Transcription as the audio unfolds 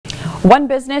One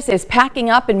business is packing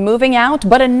up and moving out,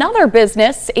 but another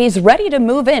business is ready to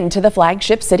move into the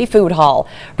Flagship City Food Hall.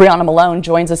 Brianna Malone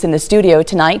joins us in the studio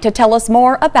tonight to tell us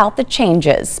more about the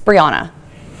changes. Brianna.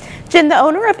 Jen, the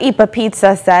owner of Ipa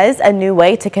Pizza, says a new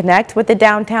way to connect with the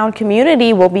downtown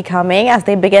community will be coming as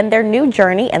they begin their new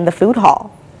journey in the food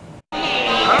hall.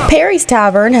 Perry's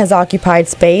Tavern has occupied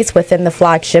space within the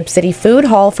Flagship City Food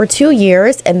Hall for 2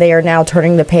 years, and they are now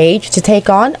turning the page to take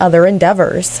on other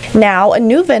endeavors. Now, a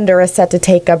new vendor is set to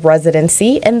take up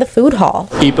residency in the food hall.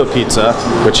 Ipa Pizza,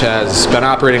 which has been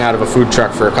operating out of a food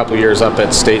truck for a couple years up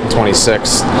at State and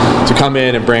 26th, to come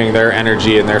in and bring their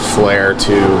energy and their flair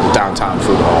to downtown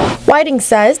food hall. Whiting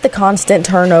says the constant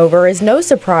turnover is no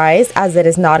surprise, as it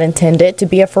is not intended to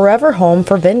be a forever home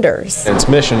for vendors. Its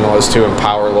mission was to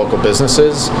empower local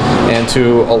businesses and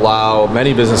to allow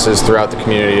many businesses throughout the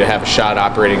community to have a shot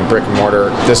operating brick and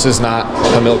mortar. This is not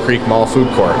a Mill Creek Mall food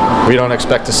court. We don't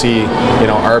expect to see,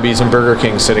 Arby's and Burger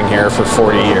King sitting here for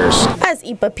 40 years. As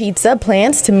Ipa Pizza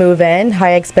plans to move in,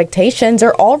 high expectations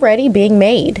are already being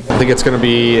made. I think it's going to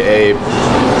be a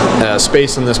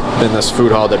space in this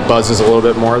food hall that buzzes a little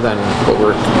bit more than what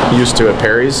we're used to at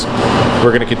Perry's.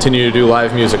 We're going to continue to do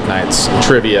live music nights,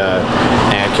 trivia,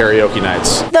 and karaoke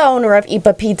nights. The owner of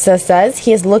Ipa Pizza says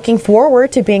he is looking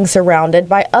forward to being surrounded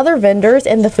by other vendors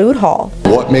in the food hall.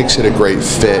 What makes it a great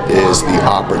fit is the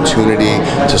opportunity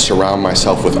to surround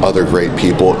myself with other great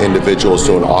people, individuals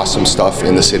doing awesome stuff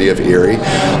in the city of Erie.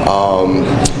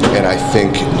 And I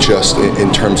think just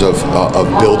in terms of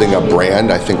building a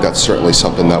brand, I think that's certainly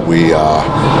something that we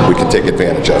can take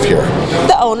advantage of here.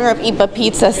 The owner of Ipa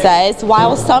Pizza says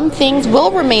while some things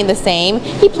will remain the same,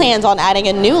 he plans on adding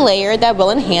a new layer that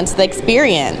will enhance the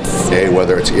experience.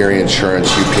 Whether it's Erie Insurance,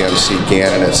 UPMC,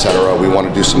 Gannon, etc., we want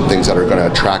to do some things that are going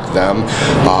to attract them,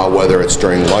 whether it's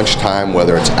during lunchtime,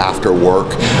 whether it's after work.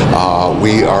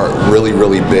 We are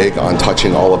really big on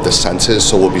touching all of the senses,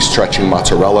 so we'll be stretching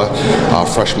mozzarella,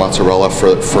 fresh mozzarella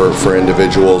for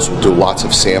individuals. We'll do lots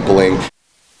of sampling.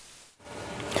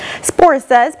 Spore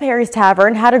says Perry's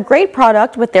Tavern had a great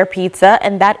product with their pizza,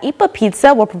 and that Ipa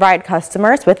Pizza will provide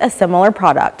customers with a similar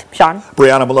product. Sean?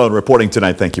 Brianna Malone reporting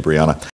tonight. Thank you, Brianna.